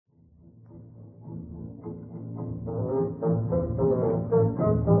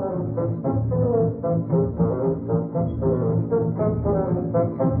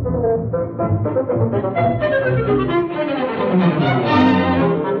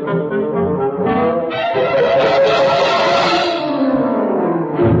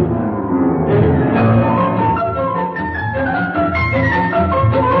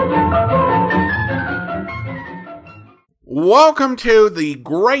Welcome to the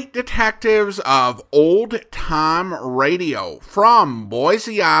Great Detectives of Old Time Radio. From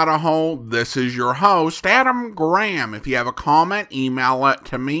Boise, Idaho, this is your host, Adam Graham. If you have a comment, email it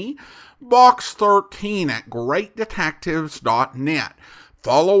to me, box13@greatdetectives.net.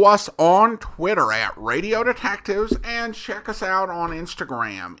 Follow us on Twitter at Radio Detectives and check us out on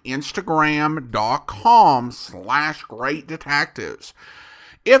Instagram, instagram.com/greatdetectives.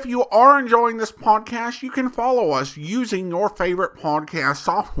 If you are enjoying this podcast, you can follow us using your favorite podcast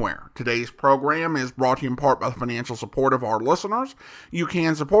software. Today's program is brought to you in part by the financial support of our listeners. You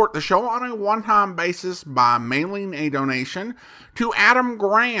can support the show on a one-time basis by mailing a donation to Adam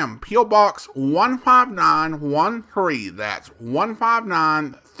Graham, P.O. Box 15913. That's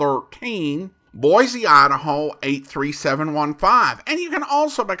 15913. Boise, Idaho, 83715. And you can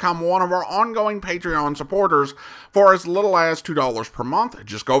also become one of our ongoing Patreon supporters for as little as $2 per month.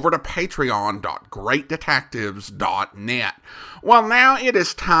 Just go over to patreon.greatdetectives.net. Well, now it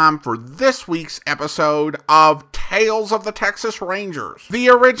is time for this week's episode of Tales of the Texas Rangers. The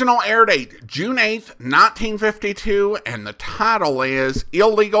original air date, June 8th, 1952, and the title is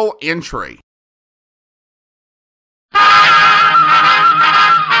Illegal Entry.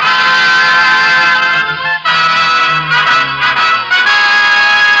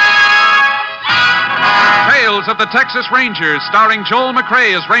 Tales of the Texas Rangers, starring Joel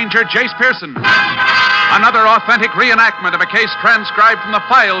McCrea as Ranger Jace Pearson. Another authentic reenactment of a case transcribed from the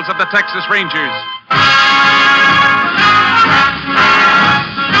files of the Texas Rangers.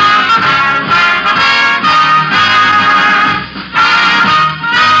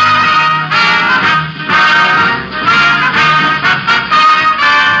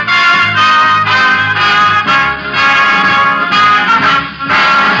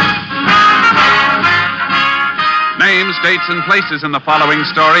 Names, dates, and places in the following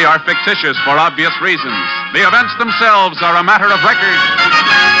story are fictitious for obvious reasons. The events themselves are a matter of record.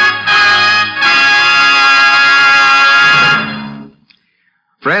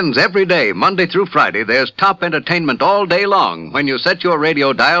 Friends, every day, Monday through Friday, there's top entertainment all day long when you set your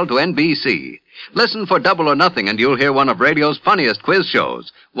radio dial to NBC. Listen for Double or Nothing and you'll hear one of radio's funniest quiz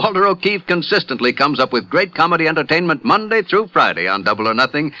shows. Walter O'Keefe consistently comes up with great comedy entertainment Monday through Friday on Double or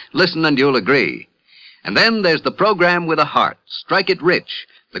Nothing. Listen and you'll agree. And then there's the program with a heart, Strike It Rich.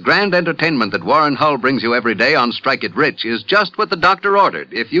 The grand entertainment that Warren Hull brings you every day on Strike It Rich is just what the doctor ordered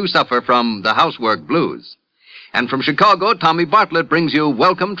if you suffer from the housework blues. And from Chicago, Tommy Bartlett brings you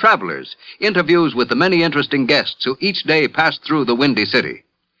Welcome Travelers, interviews with the many interesting guests who each day pass through the Windy City.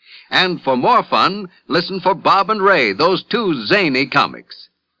 And for more fun, listen for Bob and Ray, those two zany comics.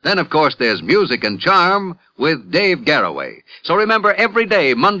 Then, of course, there's Music and Charm with Dave Garroway. So remember, every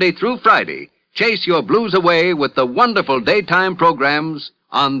day, Monday through Friday, chase your blues away with the wonderful daytime programs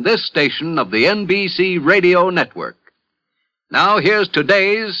on this station of the NBC Radio Network. Now here's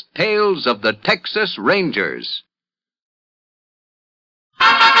today's Tales of the Texas Rangers.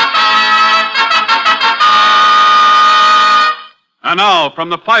 And now, from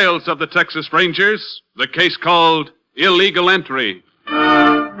the files of the Texas Rangers, the case called Illegal Entry.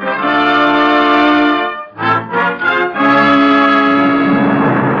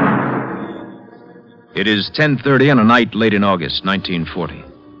 It is 10:30 on a night late in August, 1940.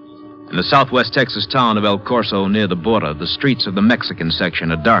 In the southwest Texas town of El Corso near the border, the streets of the Mexican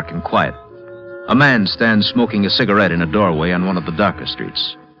section are dark and quiet. A man stands smoking a cigarette in a doorway on one of the darker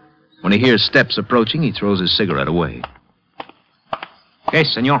streets. When he hears steps approaching, he throws his cigarette away. Hey,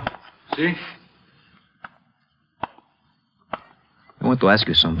 senor. Si? I want to ask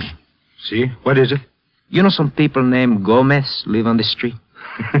you something. Si? What is it? You know some people named Gomez live on this street?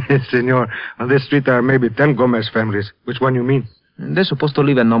 Senor, on this street there are maybe 10 Gomez families. Which one you mean? They're supposed to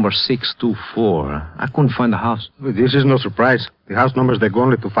live at number 624. I couldn't find the house. Well, this is no surprise. The house numbers, they go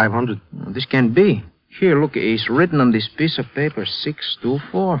only to 500. This can't be. Here, look, it's written on this piece of paper,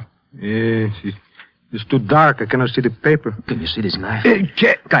 624. It's too dark. I cannot see the paper. Can you see this knife?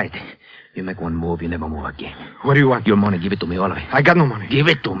 Guide. You make one move, you never move again. What do you want? Your money, give it to me, all of it. I got no money. Give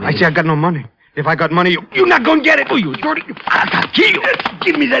it to me. I say I got no money. If I got money, you're not going to get it. Oh, you dirty... I'll kill you.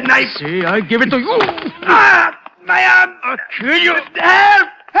 Give me that knife. See, I give it to you. My arm. I'll kill you. Help!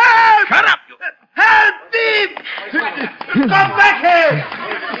 Help! Shut up. Help, thief! Come back here!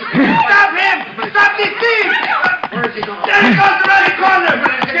 Stop him! Stop this thief! Where is he going? There he goes around the corner!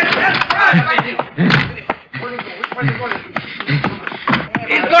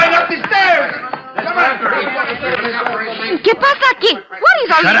 He's going up the stairs! Come on! ¿Qué pasa aquí? What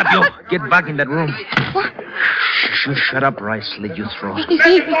is all Shut this? up, you. Get back in that room. What? Shut up, or I slit your throat.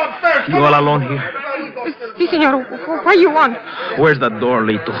 Sí. You all alone here? Sí, señor. What do you want? Where's the door,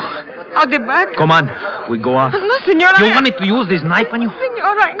 Lito? Out the back. Come on. We go out. No, senora. You want me to use this knife on you?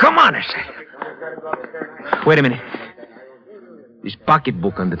 Senora. Come on, I say. Wait a minute. This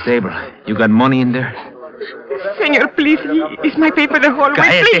pocketbook on the table. You got money in there? Senor, please. It's my paper the whole way,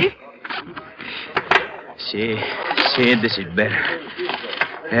 Cállate. please. See, this is better.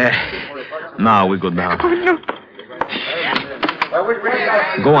 Now we go down. Oh, no.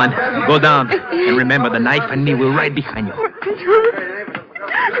 Go on. Go down. And remember, the knife and me will right behind you.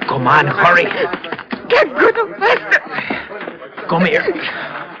 Come on, hurry. Get good and faster. Come here.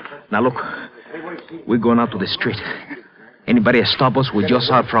 Now, look. We're going out to the street. Anybody stop us, we're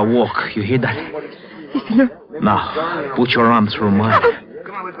just out for a walk. You hear that? Now, put your arm through mine.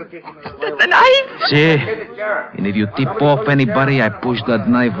 The knife. See? And if you tip off anybody, I push that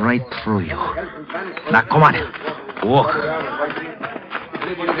knife right through you. Now, come on. Walk.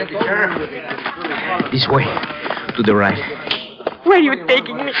 This way. To the right. Where are you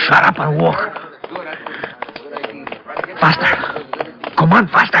taking me? Shut up and walk. Faster. Come on,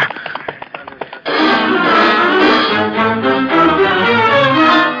 faster.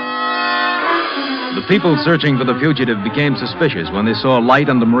 The people searching for the fugitive became suspicious when they saw a light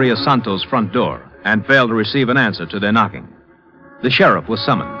on the Maria Santos front door and failed to receive an answer to their knocking. The sheriff was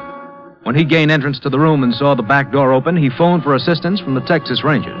summoned. When he gained entrance to the room and saw the back door open, he phoned for assistance from the Texas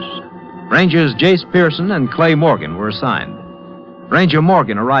Rangers. Rangers Jace Pearson and Clay Morgan were assigned. Ranger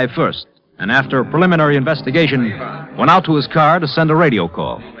Morgan arrived first, and after a preliminary investigation, went out to his car to send a radio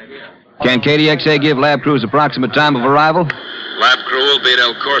call. Can KDXA give lab crews approximate time of arrival? Lab crew will be at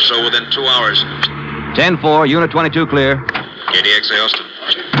El Corso within 2 hours. 10-4, Unit 22 clear. KDXA Austin.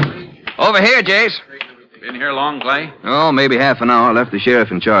 Over here, Jace. Been here long, Clay? Oh, maybe half an hour. Left the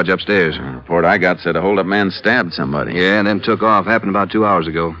sheriff in charge upstairs. The report I got said a hold-up man stabbed somebody. Yeah, and then took off. Happened about 2 hours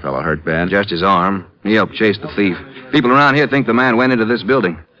ago. Fellow hurt bad? Just his arm. He helped chase the thief. People around here think the man went into this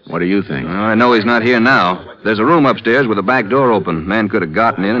building. What do you think? I know he's not here now. There's a room upstairs with a back door open. Man could have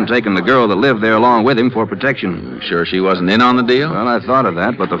gotten in and taken the girl that lived there along with him for protection. You sure she wasn't in on the deal? Well, I thought of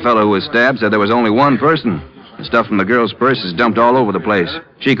that, but the fellow who was stabbed said there was only one person. The stuff from the girl's purse is dumped all over the place.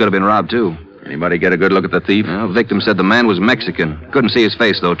 She could have been robbed, too. Anybody get a good look at the thief? Well, the victim said the man was Mexican. Couldn't see his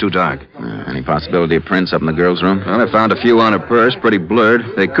face, though, too dark. Any possibility of prints up in the girl's room? Well, I found a few on her purse, pretty blurred.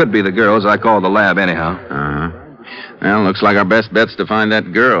 They could be the girl's. I called the lab anyhow. Uh-huh. Well, looks like our best bet's to find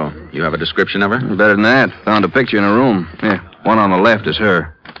that girl. You have a description of her? Better than that. Found a picture in her room. Yeah, one on the left is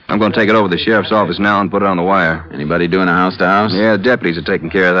her. I'm going to take it over to the sheriff's office now and put it on the wire. Anybody doing a house-to-house? Yeah, the deputies are taking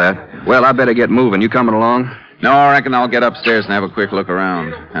care of that. Well, I better get moving. You coming along? No, I reckon I'll get upstairs and have a quick look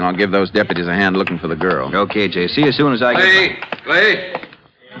around. And I'll give those deputies a hand looking for the girl. Okay, Jay. See you as soon as I get... Clay?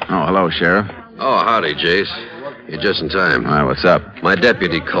 Oh, hello, Sheriff. Oh, howdy, Jace. You're just in time. All right, what's up? My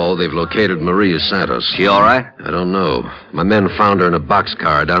deputy called. They've located Maria Santos. She all right? I don't know. My men found her in a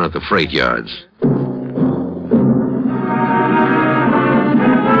boxcar down at the freight yards.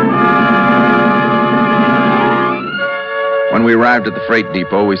 When we arrived at the freight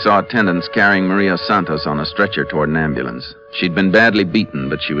depot, we saw attendants carrying Maria Santos on a stretcher toward an ambulance. She'd been badly beaten,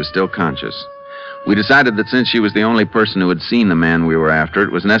 but she was still conscious. We decided that since she was the only person who had seen the man we were after,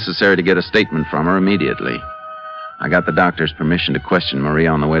 it was necessary to get a statement from her immediately. I got the doctor's permission to question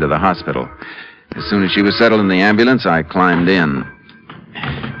Maria on the way to the hospital. As soon as she was settled in the ambulance, I climbed in.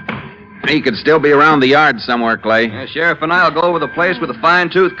 He could still be around the yard somewhere, Clay. Yeah, Sheriff and I'll go over the place with a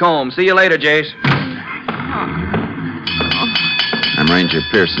fine-tooth comb. See you later, Jace. I'm Ranger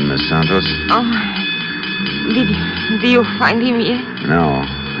Pearson, Miss Santos. Oh, did you find him yet? No.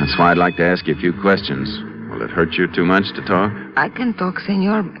 That's why I'd like to ask you a few questions. Will it hurt you too much to talk? I can talk,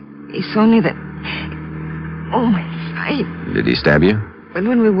 senor. It's only that... Oh, my side. Did he stab you? Well,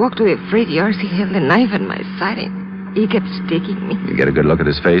 when we walked to the freight yards, he held a knife at my side and he kept sticking me. You get a good look at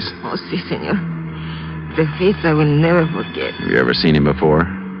his face? Oh, si, senor. The face I will never forget. Have you ever seen him before?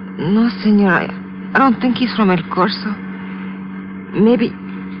 No, senor. I don't think he's from El Corso. Maybe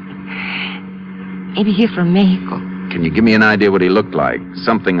he's from Mexico. Can you give me an idea what he looked like?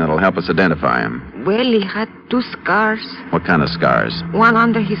 Something that'll help us identify him. Well, he had 2 scars. What kind of scars? One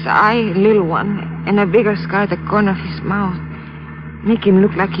under his eye, a little one, and a bigger scar at the corner of his mouth. Make him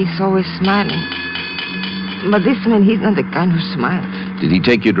look like he's always smiling. But this man, he's not the kind who smiles. Did he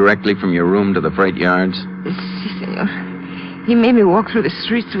take you directly from your room to the freight yards? Si, senor. He made me walk through the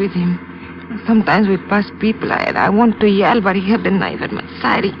streets with him. Sometimes we passed people. I wanted to yell, but he held the knife at my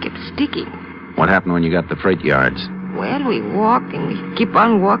side. He kept sticking. What happened when you got to the freight yards? Well, we walked and we keep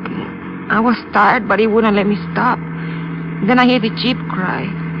on walking. I was tired, but he wouldn't let me stop. Then I heard the jeep cry.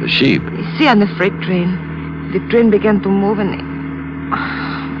 The sheep? You see, on the freight train. The train began to move and...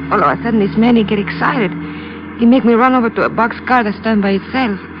 all of a sudden, this man, he get excited. He make me run over to a boxcar that stand by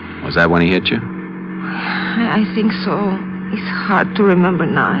itself. Was that when he hit you? I think so. It's hard to remember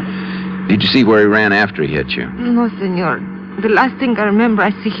now. Did you see where he ran after he hit you? No, senor. The last thing I remember,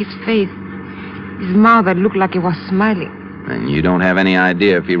 I see his face. His mouth that looked like it was smiling. And you don't have any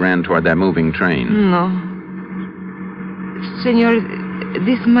idea if he ran toward that moving train? No. Senor,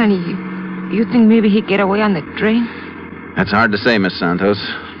 this money, you think maybe he'd get away on the train? That's hard to say, Miss Santos.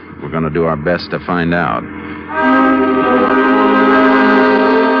 We're going to do our best to find out.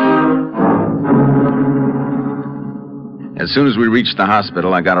 As soon as we reached the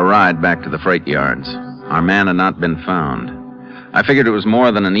hospital, I got a ride back to the freight yards. Our man had not been found. I figured it was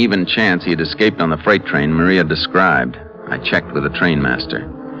more than an even chance he had escaped on the freight train Maria described. I checked with the trainmaster.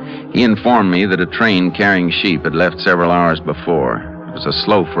 He informed me that a train carrying sheep had left several hours before. It was a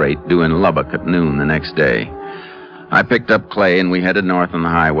slow freight due in Lubbock at noon the next day. I picked up Clay and we headed north on the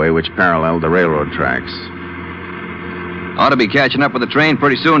highway which paralleled the railroad tracks. Ought to be catching up with the train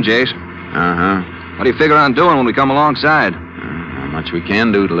pretty soon, Jace. Uh-huh. What do you figure on doing when we come alongside? Not much we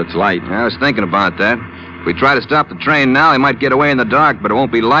can do till it's light. I was thinking about that. If we try to stop the train now, he might get away in the dark, but it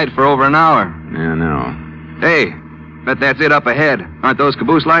won't be light for over an hour. Yeah, no. Hey, bet that's it up ahead. Aren't those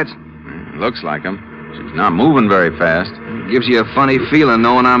caboose lights? Looks like him. She's not moving very fast. Gives you a funny feeling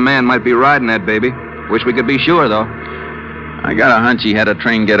knowing our man might be riding that baby. Wish we could be sure, though. I got a hunch he had a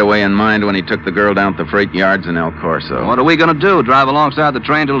train getaway in mind when he took the girl down to the freight yards in El Corso. What are we going to do, drive alongside the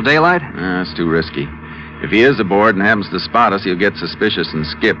train till daylight? That's too risky. If he is aboard and happens to spot us, he'll get suspicious and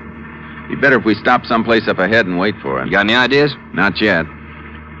skip. Be better if we stop someplace up ahead and wait for him. You got any ideas? Not yet.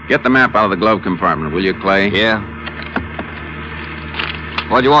 Get the map out of the glove compartment, will you, Clay? Yeah.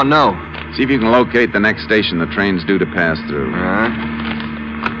 What do you want to know? See if you can locate the next station the train's due to pass through.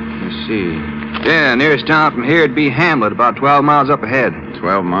 Let's see. Yeah, nearest town from here would be Hamlet, about 12 miles up ahead.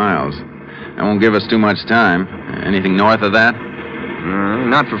 12 miles. That won't give us too much time. Anything north of that?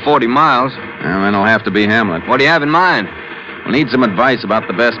 Not for 40 miles. Well, then it'll have to be Hamlet. What do you have in mind? We'll need some advice about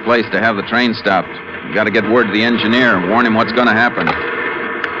the best place to have the train stopped. We've got to get word to the engineer and warn him what's going to happen.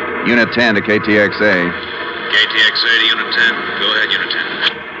 Unit 10 to KTXA. KTXA to Unit 10. Go ahead, Unit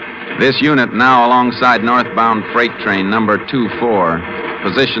 10. This unit now alongside northbound freight train number 24,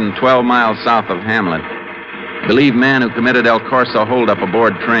 positioned 12 miles south of Hamlet. Believe man who committed El Corso holdup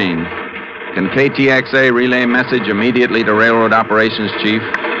aboard train. Can KTXA relay message immediately to Railroad Operations Chief?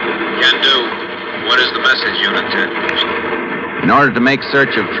 Can do. What is the message, Unit 10? In order to make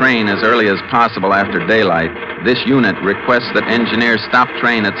search of train as early as possible after daylight, this unit requests that engineers stop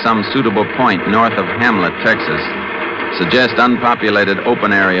train at some suitable point north of Hamlet, Texas. Suggest unpopulated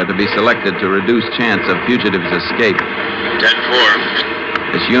open area to be selected to reduce chance of fugitives' escape.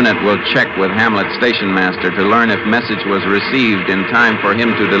 10-4. This unit will check with Hamlet station master to learn if message was received in time for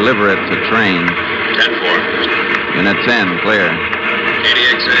him to deliver it to train. 10-4. Unit 10, clear.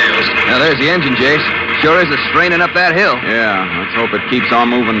 KTXA, Austin. Now, there's the engine, Jace. Sure is straining up that hill. Yeah, let's hope it keeps on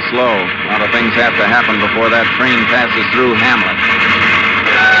moving slow. A lot of things have to happen before that train passes through Hamlet.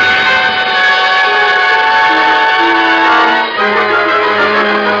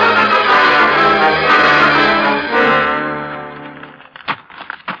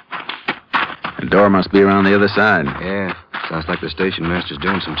 The door must be around the other side. Yeah, sounds like the station master's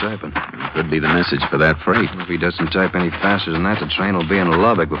doing some typing. Could be the message for that freight. If he doesn't type any faster than that, the train will be in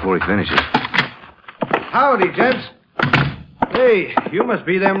Lubbock before he finishes. Howdy, gents. Hey, you must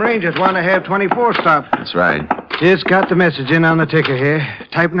be them Rangers want to have 24 stop. That's right. Just got the message in on the ticker here.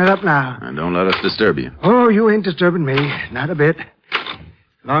 Typing it up now. And don't let us disturb you. Oh, you ain't disturbing me. Not a bit.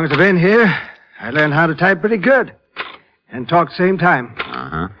 As long as I've been here, I learned how to type pretty good. And talk at the same time.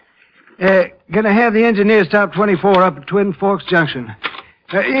 Uh-huh. Gonna have the engineer stop 24 up at Twin Forks Junction.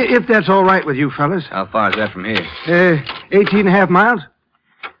 If that's all right with you fellas. How far is that from here? 18 and a half miles.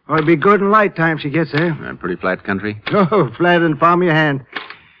 Or it'll be good and light time she gets there. Pretty flat country? Oh, flat in the palm of your hand.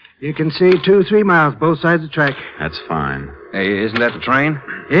 You can see 2-3 miles both sides of the track. That's fine. Hey, isn't that the train?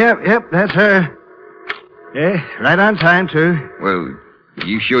 Yep, that's her. Yeah, right on time, too. Well,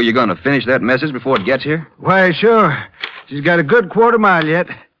 you sure you're going to finish that message before it gets here? Why, sure. She's got a good quarter mile yet.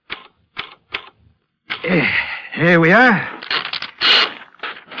 Here we are.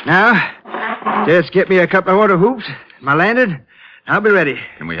 Now, just get me a couple of water hoops. Am I landed? I'll be ready.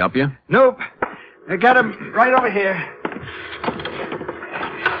 Can we help you? Nope. I got 'em right over here.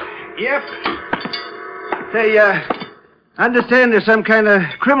 Yep. Say, understand there's some kind of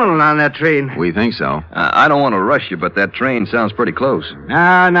criminal on that train. We think so. I don't want to rush you, but that train sounds pretty close.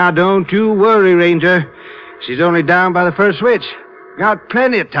 Now, don't you worry, Ranger. She's only down by the first switch. Got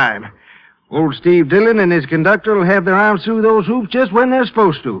plenty of time. Old Steve Dillon and his conductor will have their arms through those hoops just when they're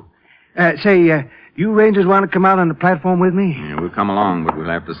supposed to. You Rangers want to come out on the platform with me? Yeah, we'll come along, but we'll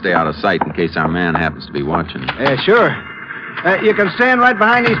have to stay out of sight in case our man happens to be watching. Sure. You can stand right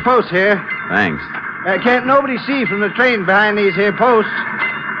behind these posts here. Thanks. Can't nobody see from the train behind these here posts.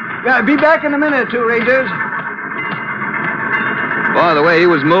 Be back in a minute or two, Rangers. Boy, the way he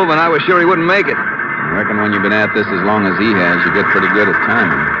was moving, I was sure he wouldn't make it. I reckon when you've been at this as long as he has, you get pretty good at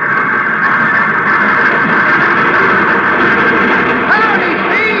timing. Howdy,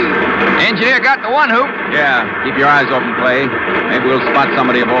 Steve! Engineer got the one hoop. Yeah, keep your eyes open, Clay. Maybe we'll spot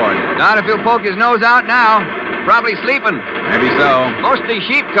somebody aboard. Not if he'll poke his nose out now. Probably sleeping. Maybe so. Mostly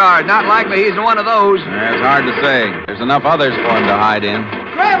sheep cars. Not likely he's in one of those. It's hard to say. There's enough others for him to hide in.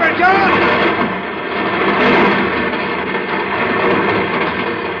 Clever, John!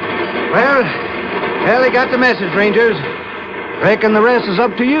 Well, he got the message, Rangers. Reckon the rest is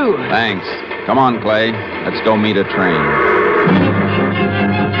up to you. Thanks. Come on, Clay. Let's go meet a train.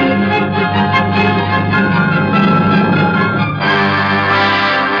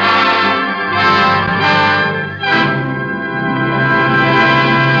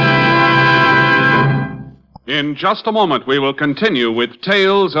 In just a moment, we will continue with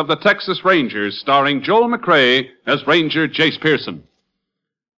Tales of the Texas Rangers, starring Joel McCrea as Ranger Jace Pearson.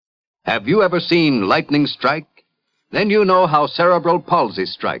 Have you ever seen lightning strike? Then you know how cerebral palsy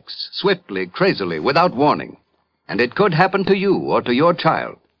strikes, swiftly, crazily, without warning. And it could happen to you or to your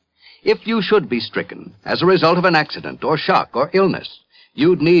child. If you should be stricken as a result of an accident or shock or illness,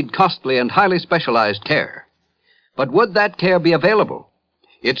 you'd need costly and highly specialized care. But would that care be available?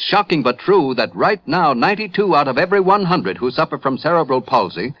 It's shocking but true that right now 92 out of every 100 who suffer from cerebral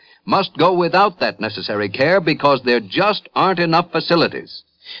palsy must go without that necessary care because there just aren't enough facilities.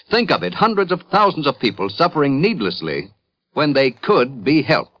 Think of it, hundreds of thousands of people suffering needlessly when they could be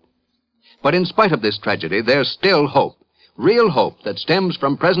helped. But in spite of this tragedy, there's still hope. Real hope that stems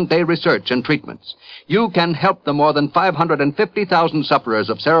from present-day research and treatments. You can help the more than 550,000 sufferers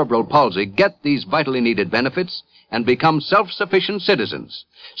of cerebral palsy get these vitally needed benefits and become self-sufficient citizens.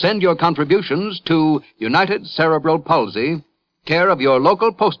 Send your contributions to United Cerebral Palsy, care of your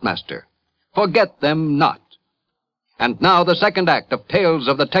local postmaster. Forget them not. And now the second act of Tales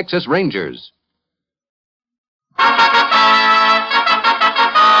of the Texas Rangers.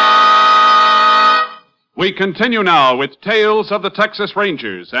 We continue now with Tales of the Texas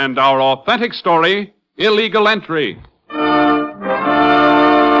Rangers and our authentic story, Illegal Entry.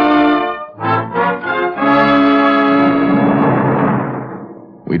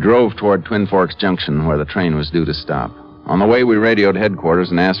 We drove toward Twin Forks Junction, where the train was due to stop. On the way, we radioed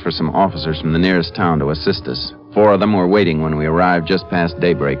headquarters and asked for some officers from the nearest town to assist us. 4 of them were waiting when we arrived just past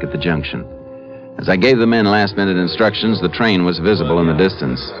daybreak at the junction. As I gave the men last-minute instructions, the train was visible in the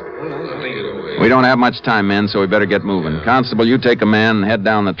distance. We don't have much time, men, so we better get moving. Constable, you take a man and head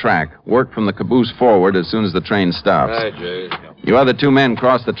down the track. Work from the caboose forward as soon as the train stops. Right, Jay. You other 2 men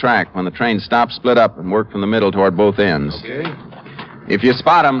cross the track. When the train stops, split up and work from the middle toward both ends. Okay. If you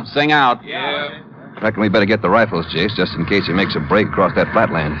spot him, sing out. Yeah. Reckon we better get the rifles, Jace, just in case he makes a break across that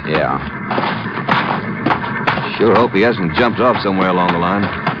flatland. Yeah. Sure hope he hasn't jumped off somewhere along the line.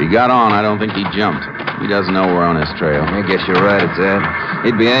 If he got on, I don't think he jumped. He doesn't know we're on his trail. I guess you're right, it's Ed.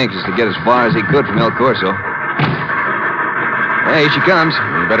 He'd be anxious to get as far as he could from El Corso. Hey, here she comes.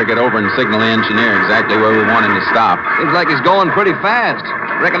 We better get over and signal the engineer exactly where we want him to stop. Seems like he's going pretty fast.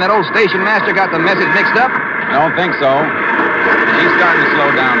 Reckon that old station master got the message mixed up? I don't think so. He's starting to slow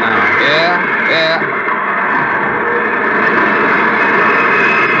down now. Yeah.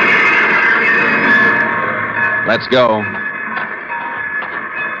 Let's go.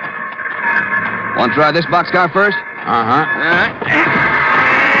 Want to try this boxcar first? Uh-huh. All right.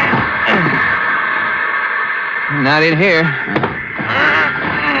 Not in here.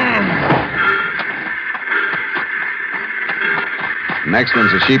 Next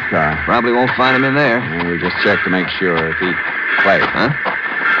one's a sheep car. Probably won't find him in there. And we just check to make sure if he... Clay. Huh?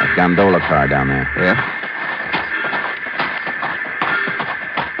 That gondola car down there. Yeah.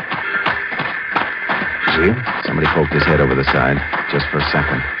 See? Somebody poked his head over the side, just for a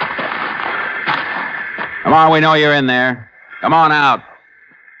second. Come on, we know you're in there. Come on out.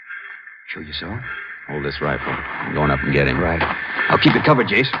 Sure you saw? Hold this rifle. I'm going up and get him. Right. I'll keep it covered,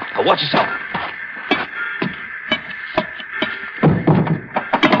 Jace. But watch yourself.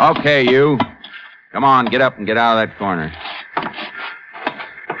 Okay, you. Come on, get up and get out of that corner.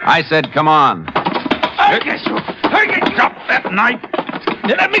 I said come on. Drop that knife.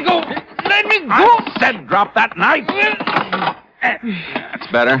 Let me go. Let me go. I said drop that knife. That's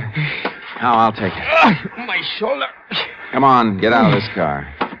better. Now I'll take it. My shoulder. Come on, get out of this car.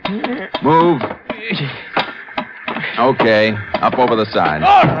 Move. Okay, up over the side.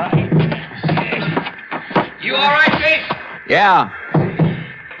 All right. You all right, Chase? Yeah.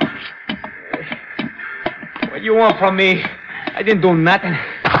 What you want from me? I didn't do nothing.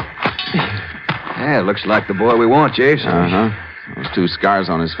 Yeah, looks like the boy we want, Chase. Uh-huh. Those 2 scars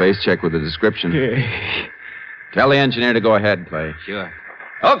on his face, check with the description. Tell the engineer to go ahead, Clay. Sure.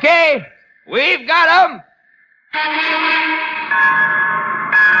 Okay, we've got him.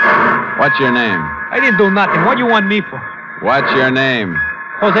 What's your name? I didn't do nothing. What do you want me for? What's your name?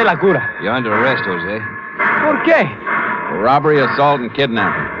 Jose Lagura. You're under arrest, Jose. ¿Por qué? For robbery, assault, and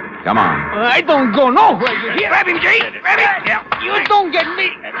kidnapping. Come on. I don't go nowhere. You hear? Grab him, Jay. Grab him. Yeah. You don't get me.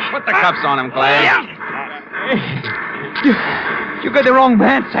 Put the cuffs on him, Clay. Yeah. You got the wrong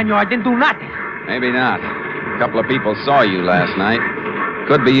man, senor. I didn't do nothing. Maybe not. A couple of people saw you last night.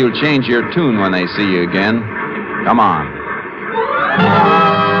 Could be you'll change your tune when they see you again. Come on.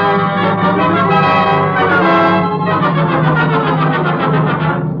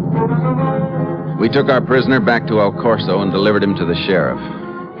 We took our prisoner back to El Corso and delivered him to the sheriff.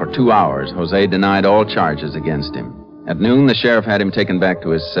 For 2 hours, Jose denied all charges against him. At noon, the sheriff had him taken back to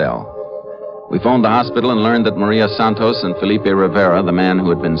his cell. We phoned the hospital and learned that Maria Santos and Felipe Rivera, the man who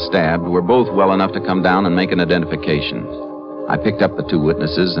had been stabbed, were both well enough to come down and make an identification. I picked up the 2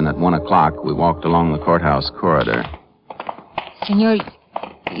 witnesses, and at 1 o'clock, we walked along the courthouse corridor. Senor,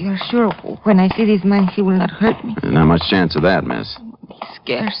 you're sure when I see this man, he will not hurt me? There's not much chance of that, miss. He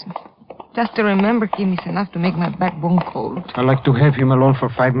scares me. Just to remember him is enough to make my backbone cold. I'd like to have him alone for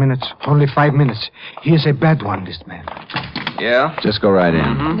 5 minutes. Only 5 minutes. He is a bad one, this man. Yeah? Just go right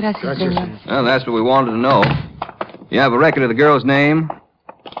in. Gracias, senor. Well, that's what we wanted to know. You have a record of the girl's name?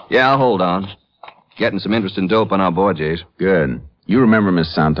 Yeah, I'll hold on. Getting some interesting dope on our board, Jace. Good. You remember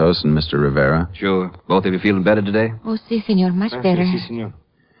Miss Santos and Mr. Rivera? Sure. Both of you feeling better today? Oh, si, senor. Much better. Si, senor.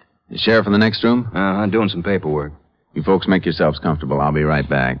 The sheriff in the next room? I'm doing some paperwork. You folks make yourselves comfortable. I'll be right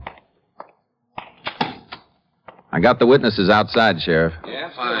back. I got the witnesses outside, Sheriff. Yeah,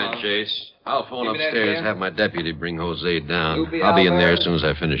 fine, Chase. I'll phone upstairs and have my deputy bring Jose down. I'll be in there as soon as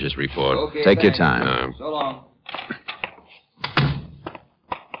I finish this report. Okay, Take your time. So long.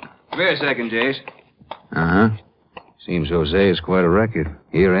 Come here a second, Jace. Uh-huh. Seems Jose is quite a record,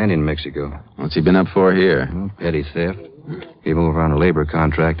 here and in Mexico. What's he been up for here? Petty theft. Came over on a labor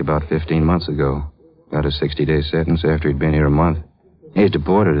contract about 15 months ago. Got a 60-day sentence after he'd been here a month. He's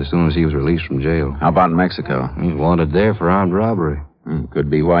deported as soon as he was released from jail. How about in Mexico? He's wanted there for armed robbery. Could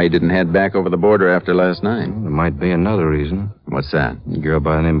be why he didn't head back over the border after last night. There might be another reason. What's that? A girl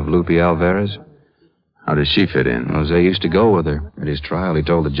by the name of Lupe Alvarez. How does she fit in? Jose used to go with her. At his trial, he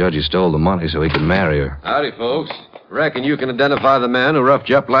told the judge he stole the money so he could marry her. Howdy, folks. Reckon you can identify the man who roughed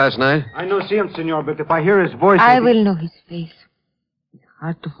you up last night? I know see him, senor, but if I hear his voice... I will know his face. It's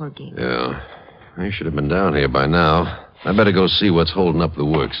hard to forget. Yeah. I should have been down here by now. I better go see what's holding up the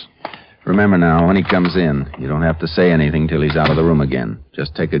works. Remember now, when he comes in, you don't have to say anything till he's out of the room again.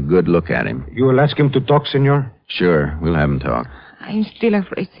 Just take a good look at him. You will ask him to talk, senor? Sure, we'll have him talk. I'm still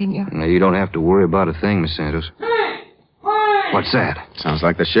afraid, senor. Now, you don't have to worry about a thing, Miss Santos. Hey! What's that? Sounds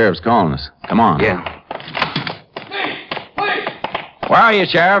like the sheriff's calling us. Come on. Yeah. Hey! Wait! Where are you,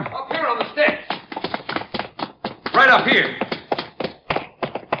 Sheriff? Up here on the steps. Right up here.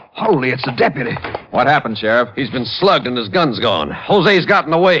 Holy, it's the deputy. What happened, Sheriff? He's been slugged and his gun's gone. Jose's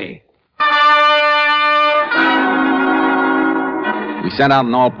gotten away. We sent out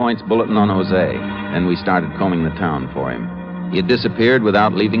an all-points bulletin on Jose. Then we started combing the town for him. He had disappeared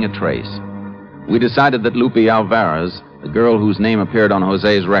without leaving a trace. We decided that Lupe Alvarez, the girl whose name appeared on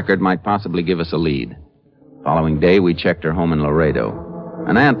Jose's record, might possibly give us a lead. Following day, we checked her home in Laredo.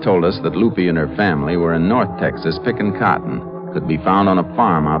 An aunt told us that Lupe and her family were in North Texas picking cotton. Could be found on a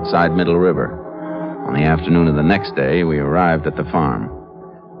farm outside Middle River. On the afternoon of the next day, we arrived at the farm.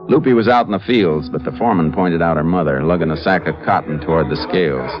 Lupe was out in the fields, but the foreman pointed out her mother, lugging a sack of cotton toward the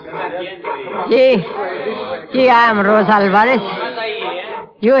scales. Sí, I am Rosa Alvarez.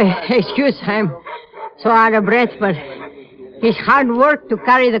 You excuse, I'm so out of breath, but it's hard work to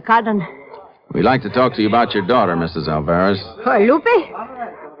carry the cotton. We'd like to talk to you about your daughter, Mrs. Alvarez. Oh, Lupe?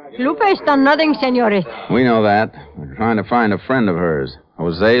 Lupe has done nothing, senorita. We know that. We're trying to find a friend of hers,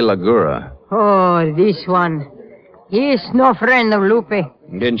 Jose Lagura. Oh, this one. He is no friend of Lupe.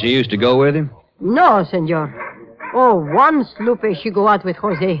 Didn't you used to go with him? No, senor. Oh, once Lupe, she go out with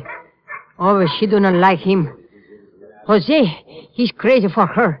Jose. Oh, but she do not like him. Jose, he's crazy for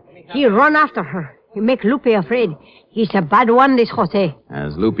her. He run after her. He make Lupe afraid. He's a bad one, this Jose.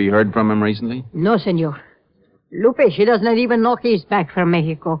 Has Lupe heard from him recently? No, senor. Lupe, she does not even know he's back from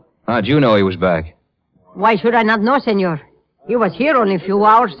Mexico. How'd you know he was back? Why should I not know, senor? He was here only a few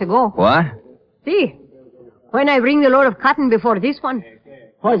hours ago. What? See, when I bring the load of cotton before this one,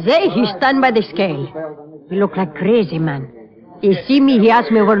 Jose, he stand by the scale. He look like crazy man. He see me, he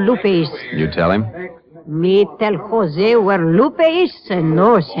ask me where Lupe is. You tell him? Me tell Jose where Lupe is?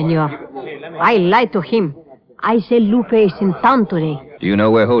 No, senor. I lie to him. I say Lupe is in town today. Do you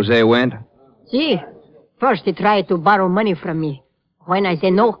know where Jose went? See, first he tried to borrow money from me. When I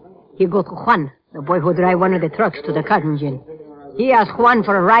say no, he go to Juan, the boy who drive one of the trucks to the cotton gin. He asked Juan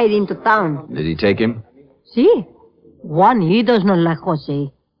for a ride into town. Did he take him? See, Juan, he does not like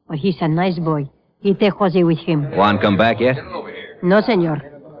Jose, but he's a nice boy. He take Jose with him. Juan come back yet? No, senor.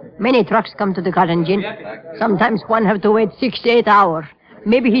 Many trucks come to the cotton gin. Sometimes Juan have to wait 6 to 8 hours.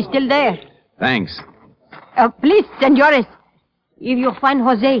 Maybe he's still there. Thanks. Please, senores, if you find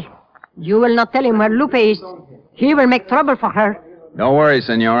Jose, you will not tell him where Lupe is. He will make trouble for her. Don't worry,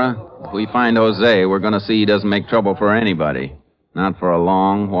 Senora. If we find Jose, we're going to see he doesn't make trouble for anybody. Not for a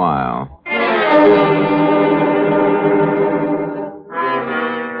long while.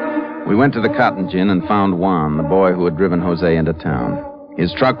 We went to the cotton gin and found Juan, the boy who had driven Jose into town.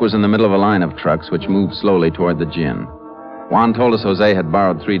 His truck was in the middle of a line of trucks which moved slowly toward the gin. Juan told us Jose had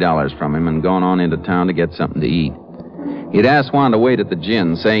borrowed $3 from him and gone on into town to get something to eat. He'd asked Juan to wait at the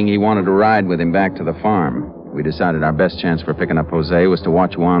gin, saying he wanted to ride with him back to the farm. We decided our best chance for picking up Jose was to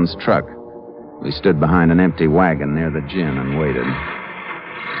watch Juan's truck. We stood behind an empty wagon near the gin and waited.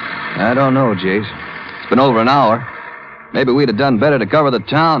 I don't know, Jace. It's been over an hour. Maybe we'd have done better to cover the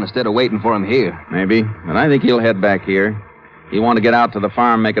town instead of waiting for him here. Maybe, but I think he'll head back here. He wanted to get out to the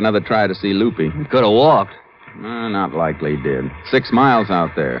farm, make another try to see Lupe. He could have walked. Not likely he did. 6 miles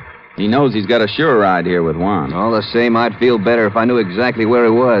out there. He knows he's got a sure ride here with Juan. All the same, I'd feel better if I knew exactly where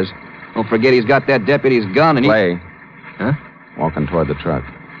he was. Don't forget he's got that deputy's gun and Clay. Huh? Walking toward the truck.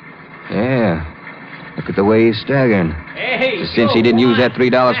 Yeah. Look at the way he's staggering. Hey, Since he didn't use that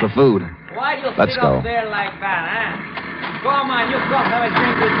 $3 for food. Why you Let's sit go. up there like that, huh? Come on, you come have a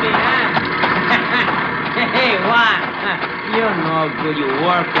drink with me, huh? Hey, Juan, you're no good. You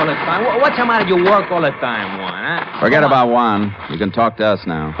work all the time. What's the matter? You work all the time, Juan, huh? Forget about Juan. You can talk to us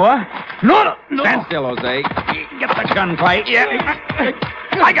now. What? No. Stand still, Jose. Get the gun, Clay. Yeah.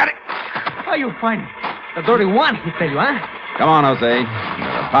 I got it. How you find the dirty one, he tell you, huh? Come on, Jose.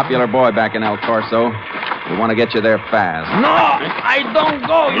 You're a popular boy back in El Corso. We want to get you there fast. No, I don't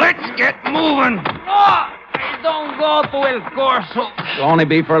go. Let's get moving. No, I don't go to El Corso. It'll only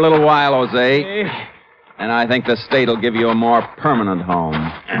be for a little while, Jose. And I think the state will give you a more permanent home.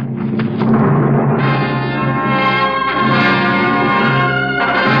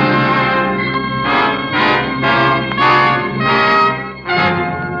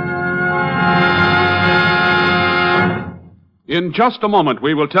 In just a moment,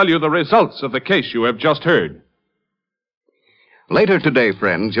 we will tell you the results of the case you have just heard. Later today,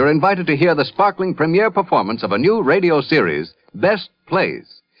 friends, you're invited to hear the sparkling premiere performance of a new radio series, Best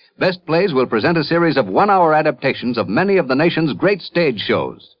Plays. Best Plays will present a series of one-hour adaptations of many of the nation's great stage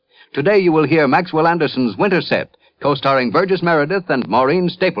shows. Today you will hear Maxwell Anderson's Winter Set, co-starring Burgess Meredith and Maureen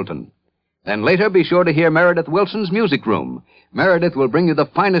Stapleton. Then later be sure to hear Meredith Wilson's Music Room. Meredith will bring you the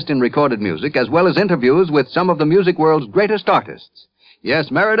finest in recorded music as well as interviews with some of the music world's greatest artists.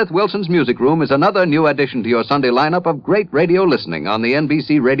 Yes, Meredith Wilson's Music Room is another new addition to your Sunday lineup of great radio listening on the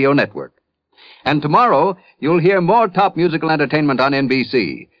NBC Radio Network. And tomorrow, you'll hear more top musical entertainment on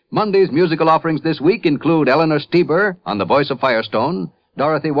NBC. Monday's musical offerings this week include Eleanor Stieber on The Voice of Firestone,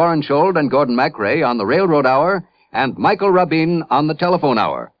 Dorothy Warrenshold and Gordon MacRae on The Railroad Hour, and Michael Rabin on The Telephone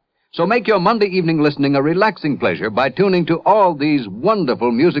Hour. So make your Monday evening listening a relaxing pleasure by tuning to all these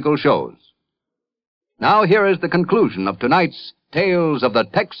wonderful musical shows. Now here is the conclusion of tonight's Tales of the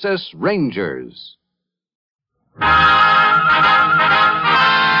Texas Rangers.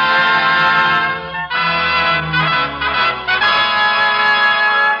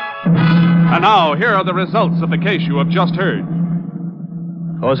 And now, here are the results of the case you have just heard.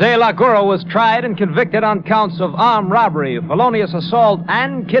 Jose Laguro was tried and convicted on counts of armed robbery, felonious assault,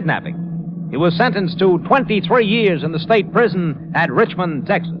 and kidnapping. He was sentenced to 23 years in the state prison at Richmond,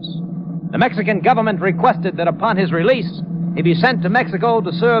 Texas. The Mexican government requested that upon his release, he be sent to Mexico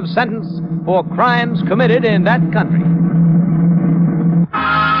to serve sentence for crimes committed in that country.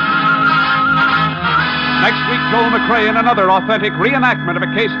 Next week, Joel McRae in another authentic reenactment of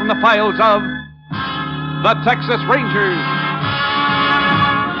a case from the files of the Texas Rangers.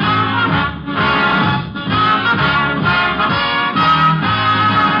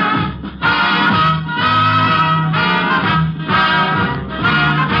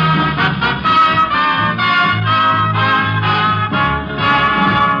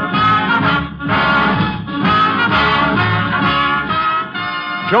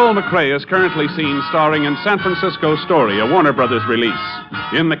 Joel McCrea is currently seen starring in San Francisco Story, a Warner Brothers release.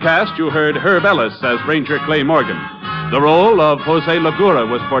 In the cast, you heard Herb Ellis as Ranger Clay Morgan. The role of Jose Lagura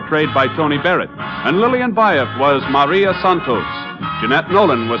was portrayed by Tony Barrett, and Lillian Bayef was Maria Santos. Jeanette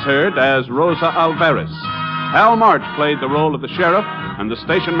Nolan was heard as Rosa Alvarez. Hal March played the role of the sheriff, and the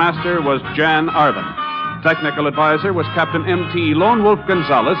station master was Jan Arvin. Technical advisor was Captain M.T. Lone Wolf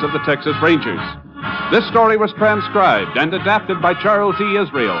Gonzalez of the Texas Rangers. This story was transcribed and adapted by Charles E.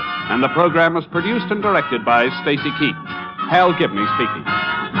 Israel, and the program was produced and directed by Stacy Keach. Hal Gibney speaking.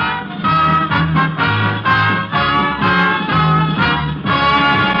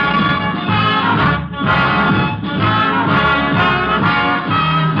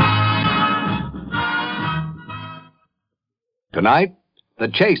 Tonight, The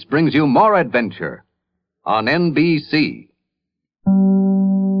Chase brings you more adventure on NBC.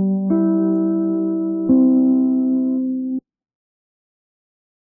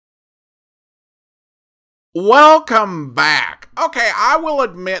 Welcome back. Okay, I will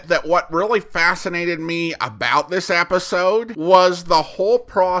admit that what really fascinated me about this episode was the whole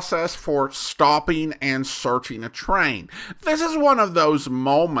process for stopping and searching a train. This is one of those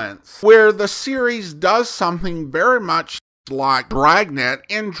moments where the series does something very much like Dragnet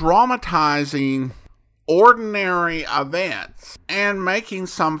in dramatizing ordinary events and making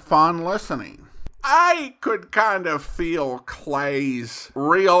some fun listening. I could kind of feel Clay's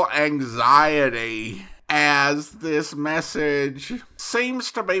real anxiety as this message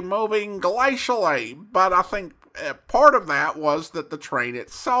seems to be moving glacially, but I think part of that was that the train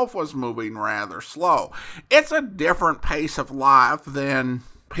itself was moving rather slow. It's a different pace of life than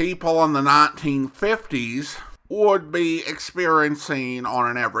people in the 1950s would be experiencing on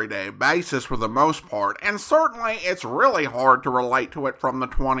an everyday basis for the most part, and certainly it's really hard to relate to it from the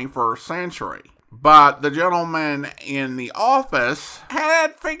 21st century. But the gentleman in the office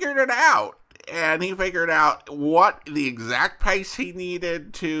had figured it out. And he figured out what the exact pace he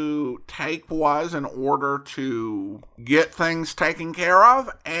needed to take was in order to get things taken care of,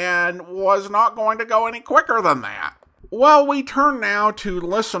 and was not going to go any quicker than that. Well, we turn now to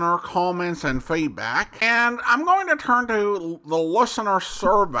listener comments and feedback, and I'm going to turn to the listener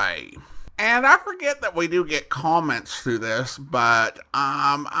survey. And I forget that we do get comments through this, but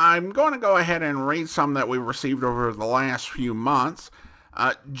I'm going to go ahead and read some that we received over the last few months.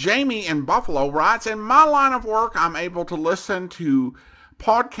 Jamie in Buffalo writes, in my line of work, I'm able to listen to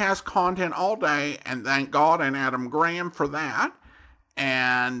podcast content all day, and thank God and Adam Graham for that.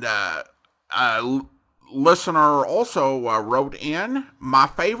 And listener also wrote in, my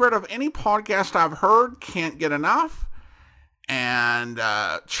favorite of any podcast I've heard, can't get enough. And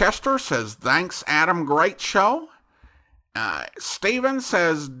Chester says, thanks, Adam, great show. Steven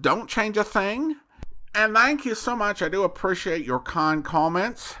says, don't change a thing. And thank you so much. I do appreciate your kind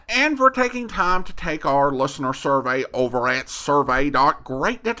comments and for taking time to take our listener survey over at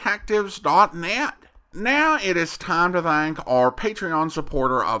survey.greatdetectives.net. Now it is time to thank our Patreon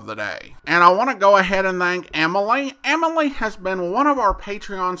supporter of the day. And I want to go ahead and thank Emily. Emily has been one of our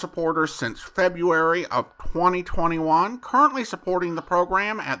Patreon supporters since February of 2021, currently supporting the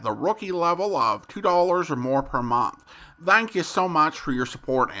program at the rookie level of $2 or more per month. Thank you so much for your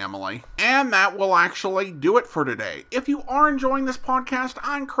support, Emily. And that will actually do it for today. If you are enjoying this podcast,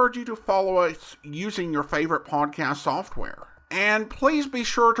 I encourage you to follow us using your favorite podcast software. And please be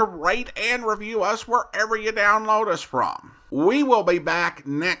sure to rate and review us wherever you download us from. We will be back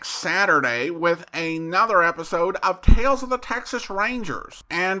next Saturday with another episode of Tales of the Texas Rangers.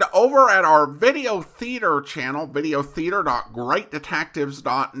 And over at our video theater channel,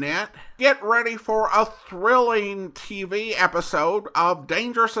 videotheater.greatdetectives.net, get ready for a thrilling TV episode of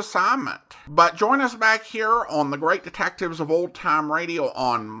Dangerous Assignment. But join us back here on the Great Detectives of Old Time Radio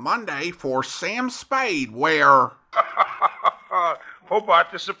on Monday for Sam Spade, where...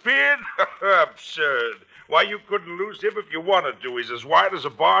 Hobart disappeared? Absurd. Why, you couldn't lose him if you wanted to. He's as wide as a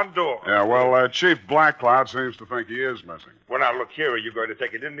barn door. Yeah, well, Chief Blackcloud seems to think he is missing. Well, now, look here. Are you going to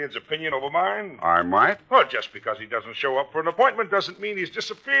take an Indian's opinion over mine? I might. Well, just because he doesn't show up for an appointment doesn't mean he's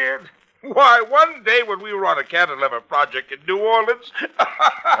disappeared. Why, one day when we were on a cantilever project in New Orleans...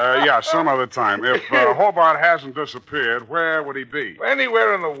 Yeah, some other time. If Hobart hasn't disappeared, where would he be?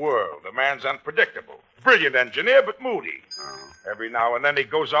 Anywhere in the world. The man's unpredictable. Brilliant engineer, but moody. Every now and then he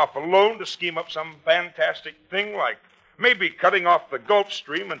goes off alone to scheme up some fantastic thing, like maybe cutting off the Gulf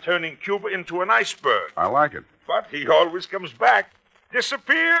Stream and turning Cuba into an iceberg. I like it. But he always comes back.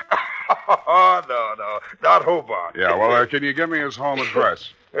 Disappear? Oh, no, not Hobart. Yeah, well, can you give me his home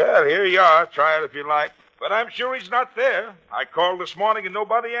address? Well, here you are. Try it if you like. But I'm sure he's not there. I called this morning and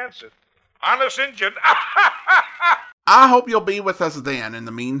nobody answered. Honest Injun. I hope you'll be with us then. In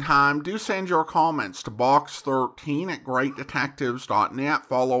the meantime, do send your comments to box13@greatdetectives.net.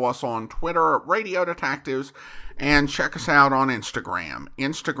 Follow us on Twitter at Radio Detectives, and check us out on Instagram,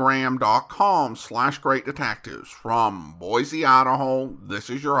 instagram.com/greatdetectives. From Boise, Idaho, this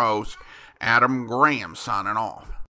is your host, Adam Graham, signing off.